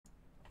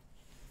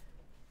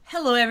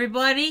Hello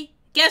everybody!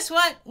 Guess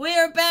what? We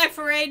are back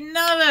for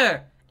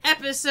another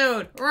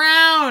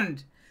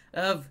round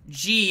of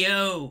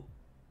GeoGuessr.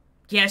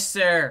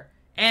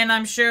 And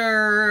I'm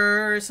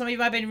sure some of you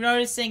might have been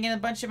noticing in a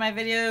bunch of my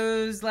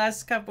videos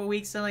last couple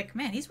weeks, they're like,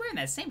 man, he's wearing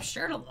that same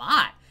shirt a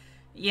lot.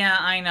 Yeah,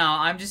 I know.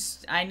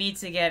 I need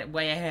to get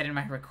way ahead in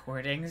my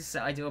recordings,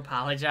 so I do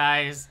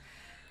apologize.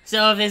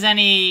 So if there's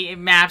any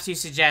maps you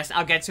suggest,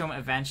 I'll get to them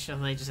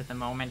eventually. Just at the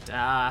moment,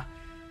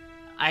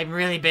 I'm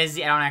really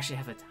busy. I don't actually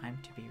have the time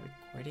to be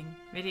recording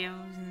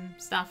videos and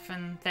stuff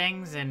and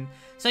things. And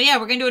so yeah,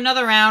 we're gonna do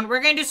another round.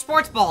 We're gonna do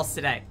sports balls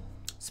today.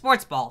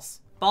 Sports balls.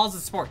 Balls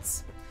of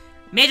sports.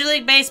 Major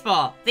League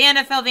Baseball, the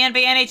NFL, the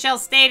NBA, NHL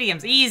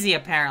stadiums. Easy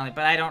apparently,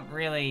 but I don't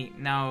really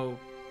know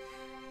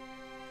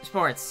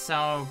sports.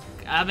 So,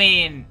 I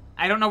mean,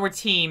 I don't know where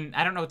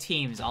I don't know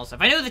teams also.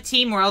 If I know the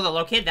team where all they're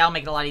located, that'll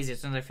make it a lot easier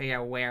as soon as I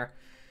figure out where.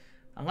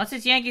 Unless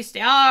it's Yankee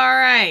Stadium.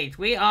 Alright,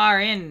 we are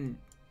in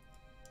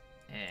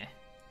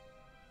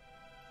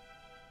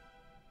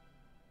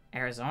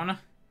Arizona?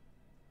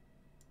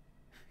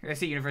 That's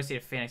the University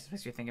of Phoenix.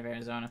 Makes me think of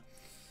Arizona.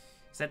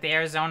 Is that the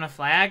Arizona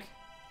flag?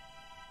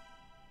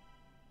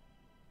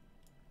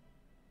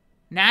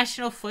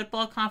 National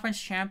Football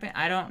Conference champion?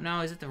 I don't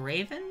know. Is it the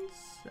Ravens?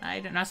 I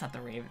don't know. It's not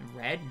the Ravens.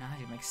 Red? No,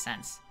 that makes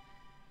sense.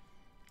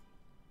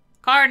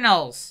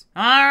 Cardinals.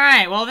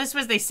 Alright. Well, this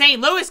was the St.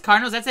 Louis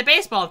Cardinals. That's a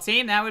baseball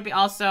team. That would be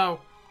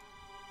also...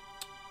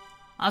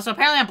 Also,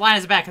 apparently I'm blind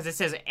as a bat because it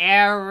says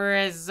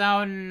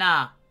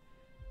Arizona.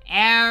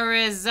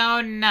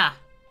 Arizona.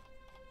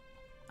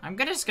 I'm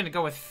just gonna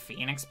go with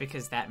Phoenix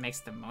because that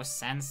makes the most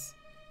sense.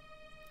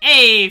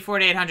 Hey,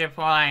 4,800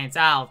 points.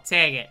 I'll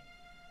take it.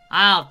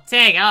 I'll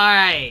take it.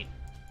 Alright.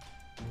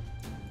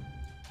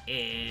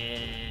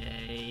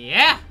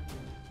 Yeah.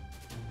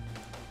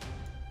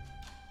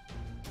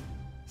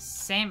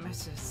 Same.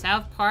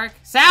 South Park.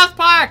 South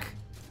Park!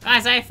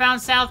 Guys, I found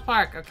South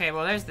Park. Okay,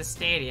 well, there's the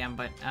stadium,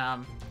 but,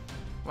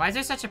 why is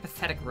there such a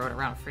pathetic road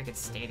around a freaking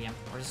stadium?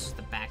 Or is this just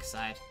the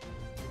backside?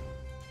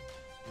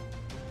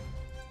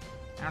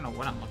 I don't know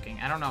what I'm looking.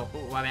 I don't know.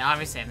 Ooh, I mean,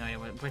 obviously I have no idea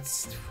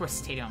what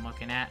stadium I'm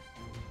looking at.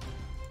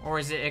 Or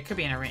is it? It could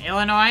be in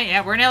Illinois.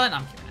 Yeah, we're in Illinois.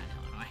 I'm kidding,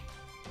 not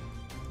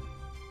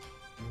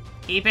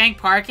Illinois. KeyBank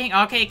parking.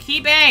 Okay,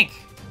 KeyBank.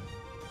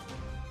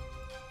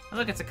 Oh,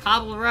 look, it's a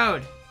cobbled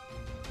road.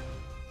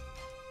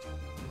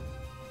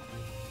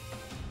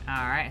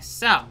 All right,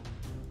 so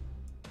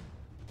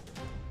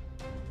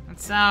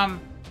it's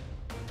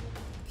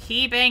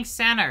KeyBank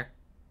Center.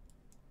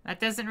 That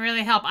doesn't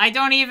really help. I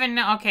don't even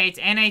know. Okay, it's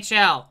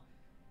NHL.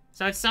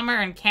 So it's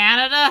somewhere in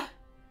Canada?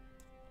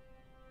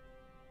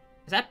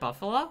 Is that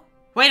Buffalo?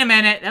 Wait a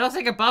minute, that looks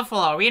like a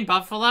buffalo. Are we in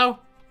Buffalo?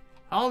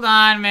 Hold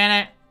on a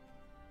minute.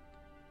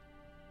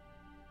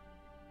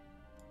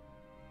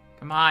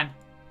 Come on.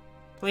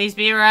 Please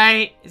be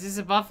right. Is this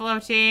a Buffalo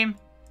team?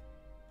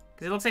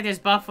 Because it looks like there's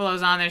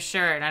buffaloes on this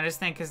shirt. And I just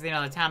think because, you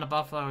know, the town of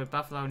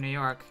Buffalo, New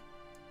York.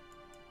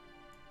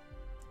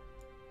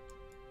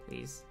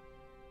 Please.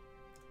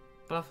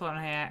 Buffalo,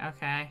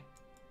 okay.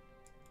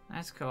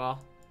 That's cool.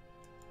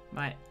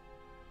 But,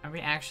 are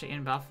we actually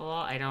in Buffalo?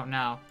 I don't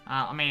know.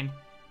 I mean...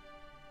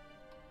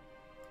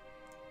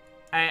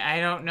 I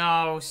don't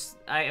know.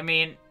 I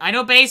mean, I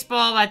know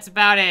baseball, that's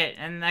about it.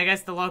 And I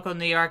guess the local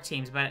New York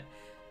teams, but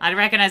I'd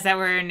recognize that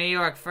we're in New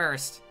York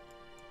first.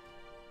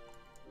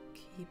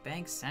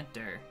 KeyBank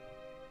Center.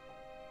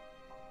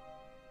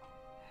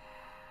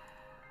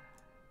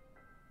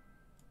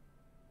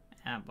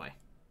 Oh boy.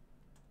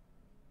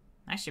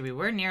 Actually, we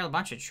were near a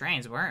bunch of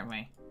trains, weren't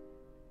we?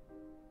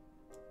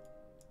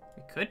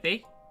 We could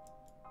be.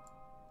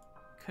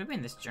 Could be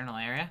in this journal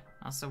area.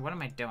 Also, what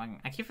am I doing?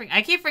 I keep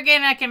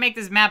forgetting I can make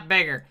this map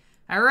bigger.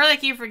 I really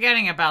keep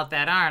forgetting about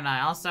that, aren't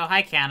I? Also,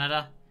 hi,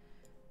 Canada.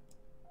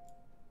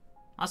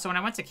 Also, when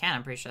I went to Canada,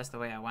 I'm pretty sure that's the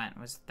way I went.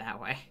 Was that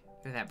way.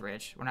 Through that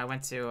bridge. When I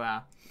went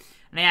to,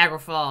 Niagara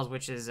Falls,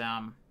 which is,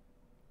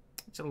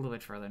 it's a little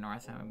bit further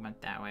north. And we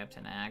went that way up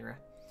to Niagara.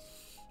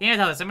 You know,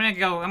 tell this. I'm gonna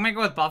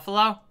go with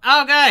Buffalo.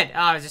 Oh, good!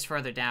 Oh, it was just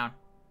further down.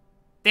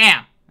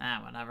 Damn.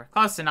 Ah, whatever.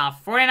 Close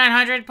enough.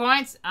 4,900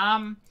 points.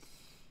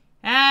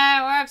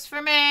 That works for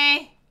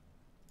me.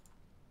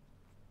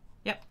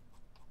 Yep.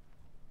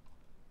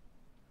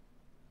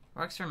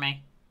 Works for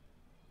me.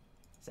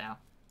 So.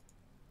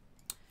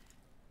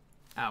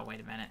 Oh,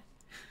 wait a minute.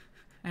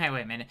 Hey,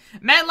 wait a minute.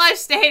 MetLife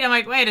Stadium. I'm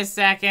like, wait a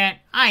second.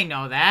 I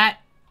know that.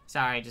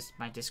 Sorry, just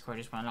my Discord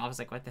just went off. I was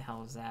like, what the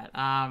hell is that?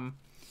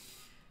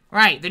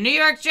 Right, the New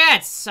York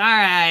Jets. All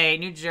right,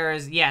 New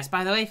Jersey. Yes,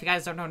 by the way, if you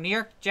guys don't know, New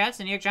York Jets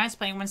and New York Giants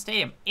playing one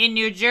stadium in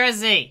New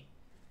Jersey.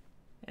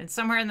 And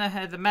somewhere in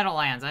the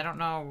Meadowlands. I don't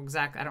know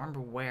exactly. I don't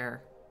remember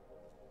where.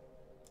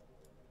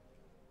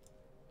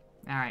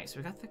 All right, so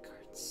we got the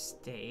card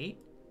state.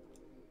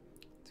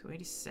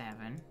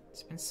 287.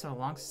 It's been so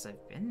long since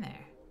I've been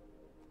there.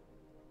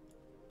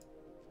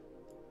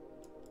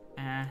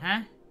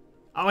 Uh-huh.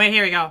 Oh, wait,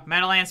 here we go.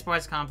 Meadowlands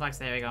Sports Complex.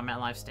 There we go.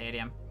 MetLife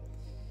Stadium.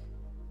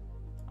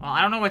 Well,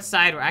 I don't know what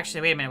side we're...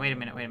 Actually, wait a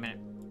minute.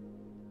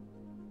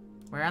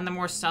 We're on the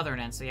more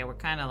southern end, so yeah, we're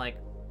kind of, like,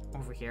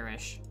 over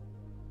here-ish.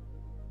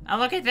 Oh,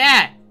 look at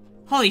that.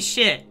 Holy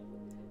shit.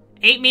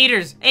 8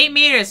 meters. 8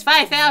 meters.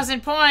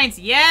 5,000 points.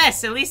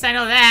 Yes, at least I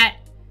know that.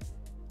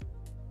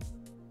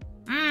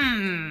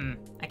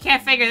 I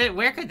can't figure that.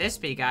 Where could this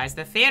be, guys?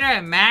 The theater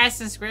at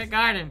Madison Square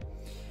Garden.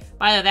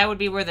 By the way, that would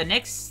be where the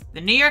Knicks,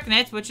 the New York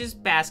Knicks, which is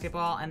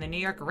basketball, and the New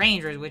York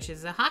Rangers, which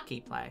is a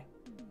hockey play.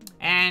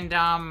 And,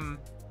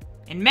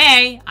 in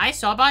May, I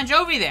saw Bon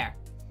Jovi there.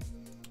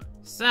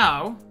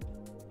 So,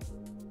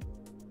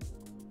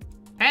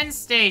 Penn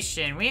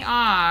Station, we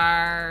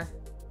are...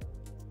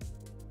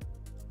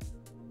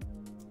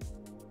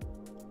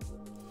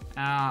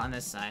 Oh, on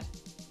this side.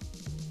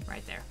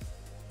 Right there.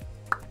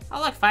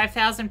 Oh, look,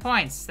 5,000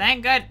 points.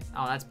 Thank good.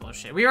 Oh, that's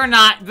bullshit. We are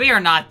not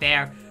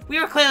there. We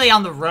were clearly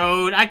on the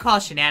road. I call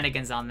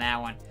shenanigans on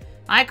that one.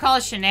 I call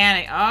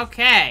shenanigans.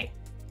 Okay.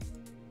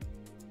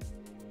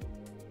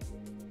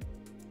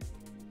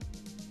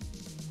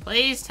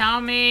 Please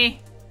tell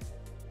me.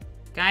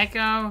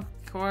 Geico,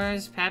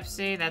 Coors,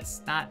 Pepsi.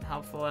 That's not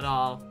helpful at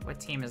all. What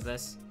team is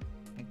this?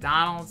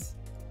 McDonald's.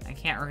 I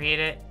can't read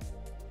it.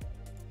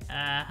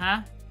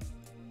 Uh-huh.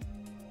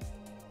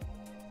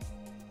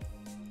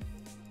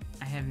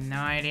 I have no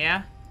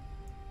idea.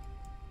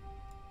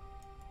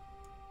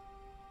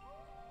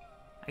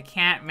 I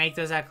can't make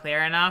those out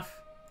clear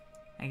enough.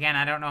 Again,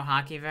 I don't know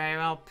hockey very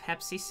well.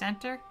 Pepsi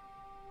Center?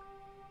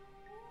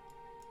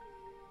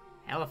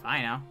 Hell if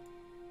I know.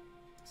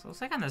 So it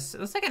looks like it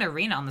looks like an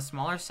arena on the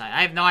smaller side.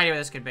 I have no idea what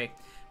this could be.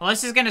 Well,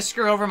 this is gonna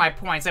screw over my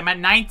points. I'm at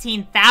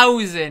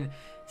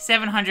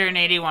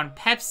 19,781.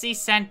 Pepsi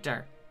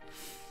Center.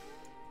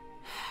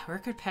 Where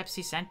could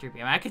Pepsi Center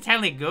be? I mean, I could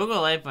technically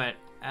Google it, but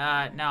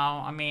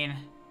no, I mean...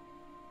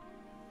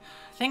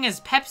 Thing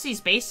is, Pepsi's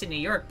based in New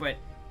York, but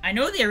I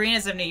know the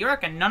arenas of New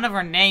York, and none of them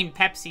are named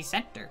Pepsi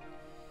Center.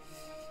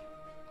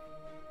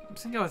 I'm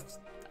just gonna go with...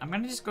 I'm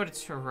gonna just go to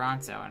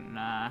Toronto and,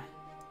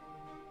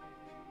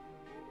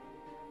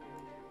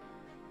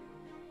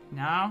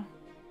 No?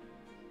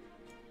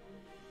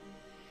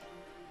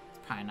 It's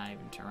probably not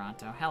even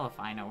Toronto. Hell if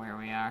I know where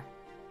we are.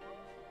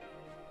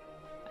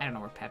 I don't know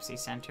where Pepsi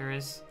Center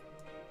is.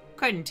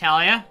 Couldn't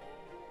tell ya.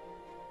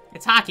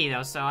 It's hockey,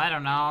 though, so I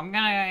don't know. I'm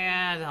gonna,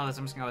 I'm just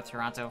gonna go with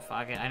Toronto.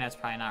 Fuck it. I know it's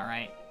probably not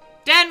right.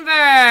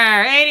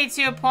 Denver!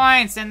 82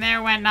 points, and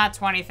there went not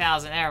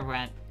 20,000. There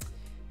went.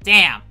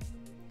 Damn.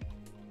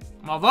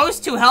 Well, those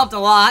two helped a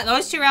lot.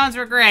 Those 2 rounds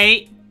were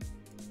great.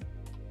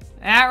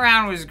 That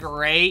round was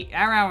great.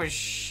 That round was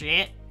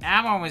shit.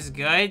 That one was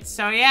good.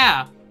 So,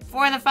 yeah.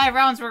 4 of the 5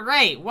 rounds were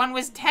great. 1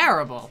 was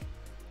terrible.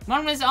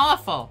 1 was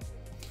awful.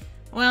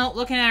 Well,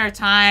 looking at our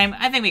time,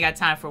 I think we got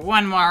time for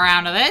 1 more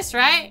round of this,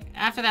 right?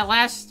 After that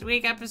last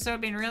week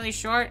episode being really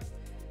short.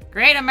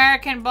 Great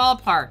American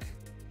Ballpark.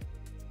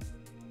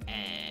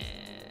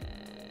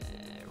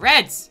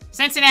 Reds.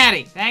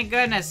 Cincinnati. Thank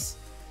goodness.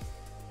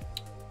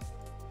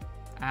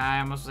 I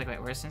almost was like,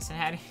 wait, where's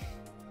Cincinnati?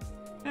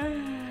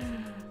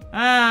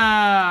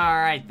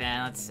 Alright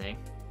then, let's see.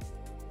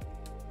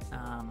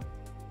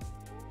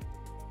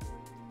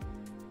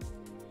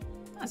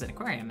 There's an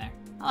aquarium there.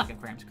 I like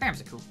aquariums.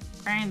 Aquariums are cool.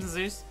 Aquariums and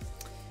zoos.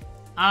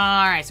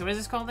 Alright, so what is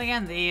this called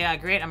again? The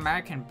Great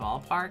American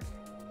Ballpark?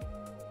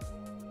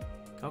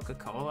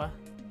 Coca-Cola.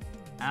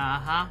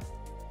 Uh-huh.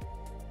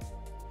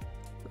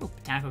 Ooh,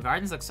 Botanical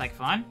Gardens looks like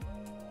fun.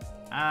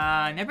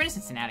 Never been to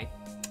Cincinnati.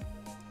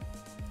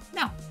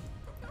 No.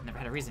 I've never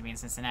had a reason to be in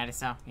Cincinnati,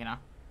 so, you know.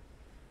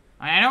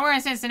 I know we're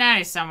in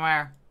Cincinnati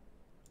somewhere.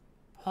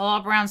 Pull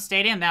Up Brown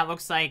Stadium. That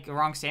looks like the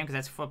wrong stadium because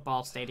that's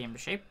football stadium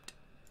shaped.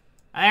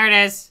 Oh, there it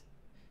is.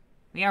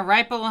 We are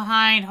right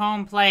behind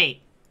home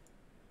plate.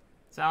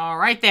 So,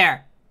 right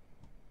there.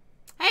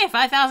 Hey,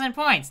 5,000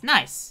 points.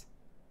 Nice.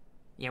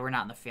 Yeah, we're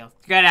not in the field.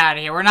 Get out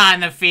of here. We're not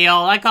in the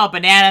field. I call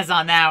bananas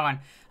on that one.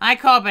 I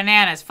call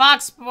bananas.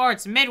 Fox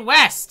Sports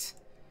Midwest.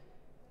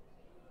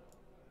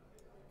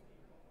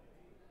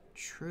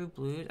 True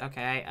Blues.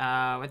 Okay.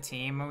 What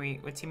team are we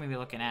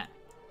looking at?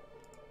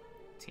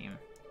 Team.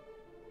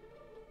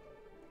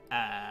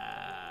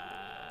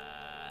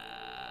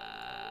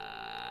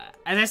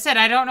 As I said,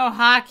 I don't know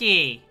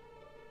hockey.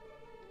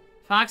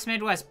 Fox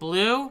Midwest.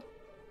 Blue?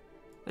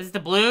 Was it the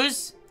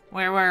Blues?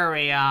 Where were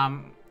we?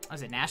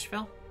 Was it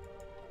Nashville?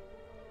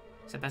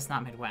 Except that's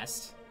not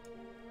Midwest.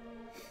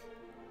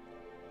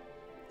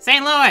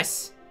 St.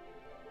 Louis!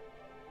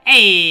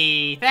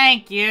 Hey,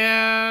 thank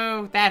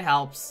you! That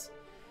helps.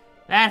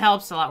 That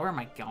helps a lot. Where am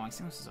I going?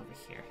 St. Louis is over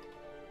here.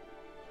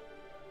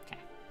 Okay.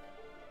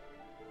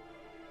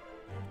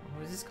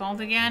 What was this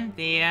called again?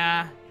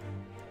 The,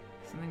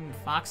 something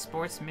Fox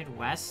Sports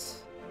Midwest?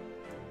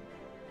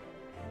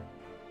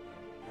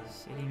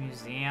 City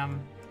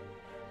Museum.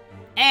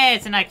 Hey,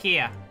 it's an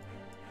IKEA.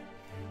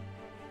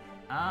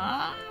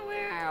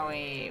 Where are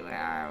we? Where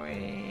are we?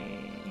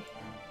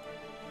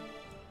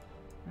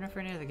 I wonder if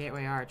we're near the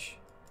Gateway Arch.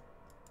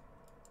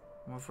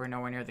 Or if we're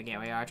nowhere near the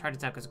Gateway Arch. Hard to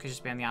tell because it could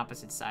just be on the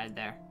opposite side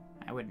there.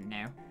 I wouldn't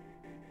know.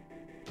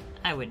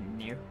 I wouldn't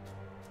know.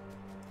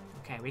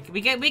 Okay, we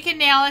can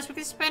nail this. We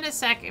can spend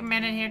a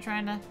minute here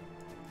trying to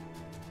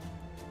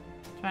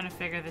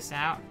figure this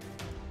out.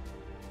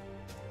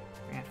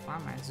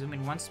 Platform. I'm gonna zoom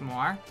in once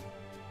more.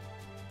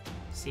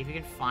 See if we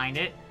can find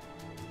it.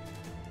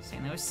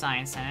 St. Louis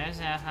Science Centers.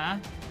 Uh-huh.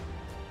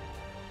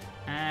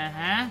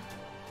 Uh-huh.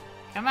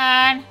 Come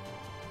on.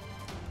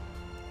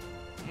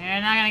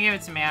 You're not gonna give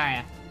it to me, are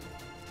you?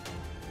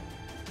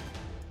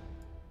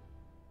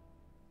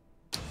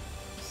 Is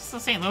this still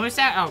St. Louis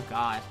out? Oh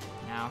god.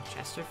 No.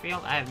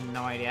 Chesterfield? I have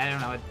no idea.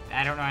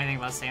 I don't know anything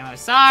about St. Louis.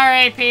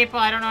 Sorry, people.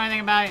 I don't know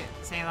anything about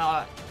St.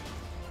 Louis.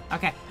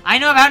 Okay. I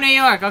know about New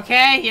York,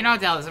 okay? You know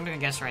Dallas. I'm gonna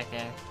guess right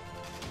there.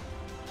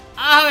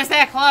 Oh, is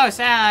that close?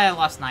 I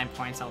lost 9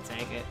 points. I'll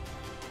take it.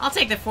 I'll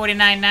take the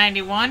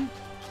 49.91.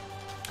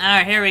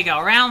 Alright, here we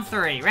go. Round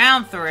 3.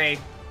 Round 3.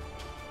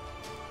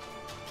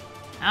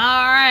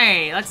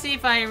 Alright, let's see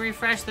if I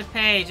refresh the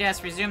page.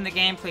 Yes, resume the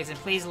game, please. And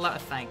please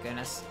load. Thank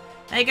goodness.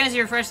 Thank goodness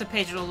you refresh the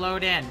page, it'll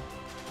load in.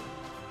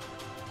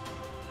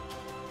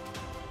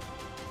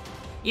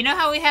 You know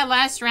how we had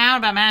last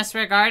round about Madison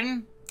Square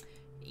Garden?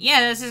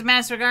 Yeah, this is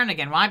Madison Square Garden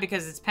again. Why?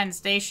 Because it's Penn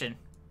Station.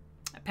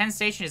 Penn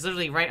Station is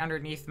literally right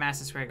underneath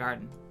Madison Square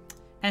Garden.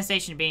 Penn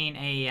Station being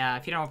a,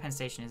 if you don't know what Penn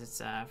Station is,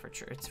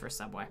 it's for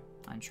subway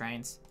on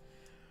trains.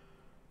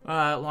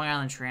 Long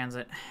Island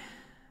Transit.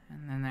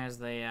 And then there's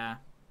the,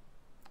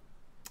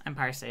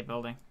 Empire State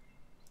Building.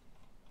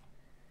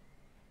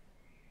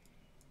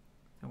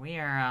 So we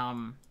are,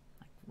 like,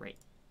 right.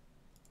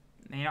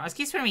 You know, it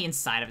keeps putting me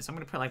inside of it, so I'm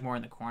gonna put, like, more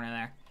in the corner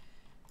there.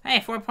 Hey,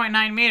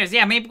 4.9 meters.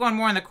 Yeah, maybe going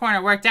more in the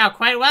corner worked out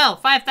quite well.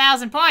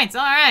 5,000 points.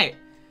 Alright.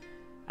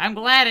 I'm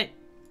glad it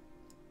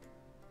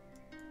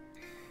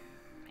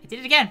did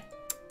it again.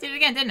 Did it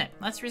again, didn't it?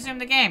 Let's resume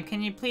the game. Can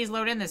you please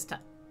load in this time?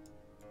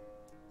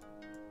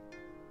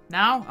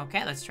 No?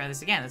 Okay, let's try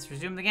this again. Let's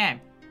resume the game.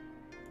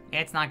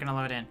 It's not gonna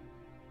load in.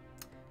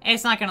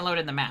 It's not gonna load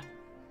in the map.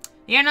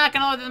 You're not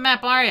gonna load in the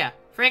map, are you?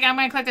 Freak, I'm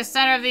gonna click the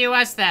center of the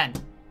US then.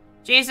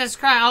 Jesus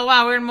Christ. Oh,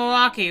 wow, we're in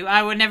Milwaukee.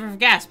 I would never have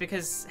guessed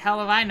because,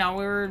 hell if I know,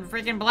 we were in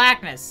freaking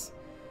blackness.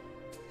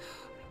 Oh,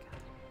 my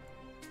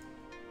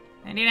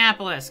God.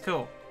 Indianapolis.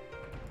 Cool.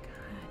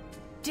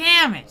 God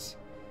damn it.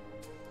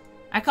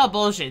 I call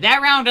bullshit.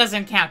 That round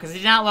doesn't count because it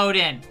did not load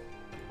in.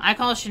 I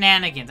call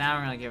shenanigans. I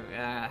don't really give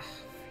a... Freaking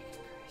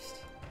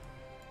Christ.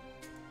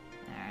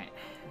 Alright,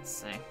 let's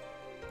see.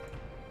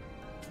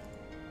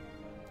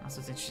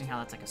 Also, it's interesting how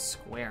that's like a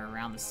square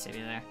around the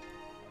city there.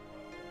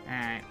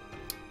 Alright.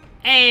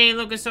 Hey,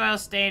 Lucas Oil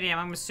Stadium.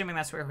 I'm assuming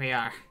that's where we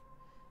are.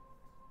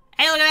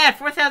 Hey, look at that!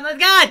 4,000...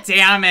 God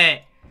damn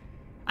it!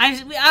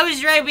 I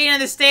was right being in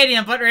the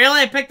stadium, but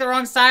really? I picked the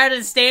wrong side of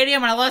the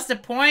stadium and I lost a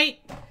point?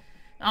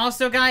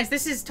 Also, guys,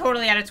 this is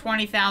totally out of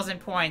 20,000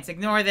 points.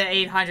 Ignore the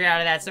 800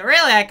 out of that. So,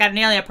 really, I got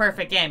nearly a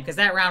perfect game, because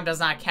that round does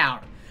not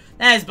count.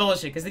 That is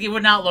bullshit, because it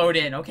would not load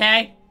in,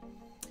 okay?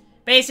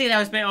 Basically, that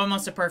was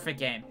almost a perfect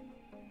game.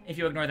 If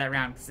you ignore that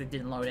round, because it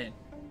didn't load in.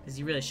 Because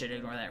you really should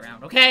ignore that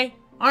round, okay?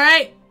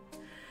 Alright?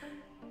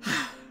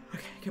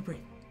 Okay, good breathe.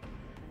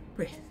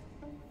 Breathe.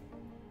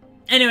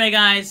 Anyway,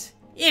 guys,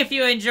 if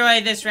you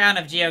enjoyed this round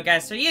of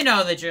GeoGuessr, you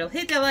know the drill.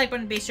 Hit that like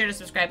button, be sure to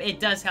subscribe. It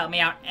does help me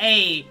out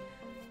a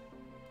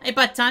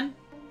butt ton.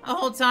 A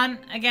whole ton.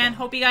 Again,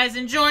 hope you guys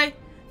enjoy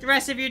the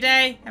rest of your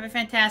day. Have a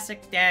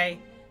fantastic day.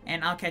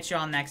 And I'll catch you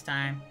all next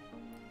time.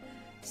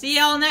 See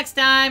y'all next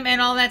time and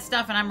all that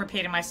stuff. And I'm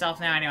repeating myself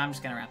now. Anyway, I'm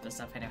just going to wrap this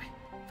up anyway.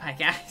 Bye,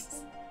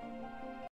 guys.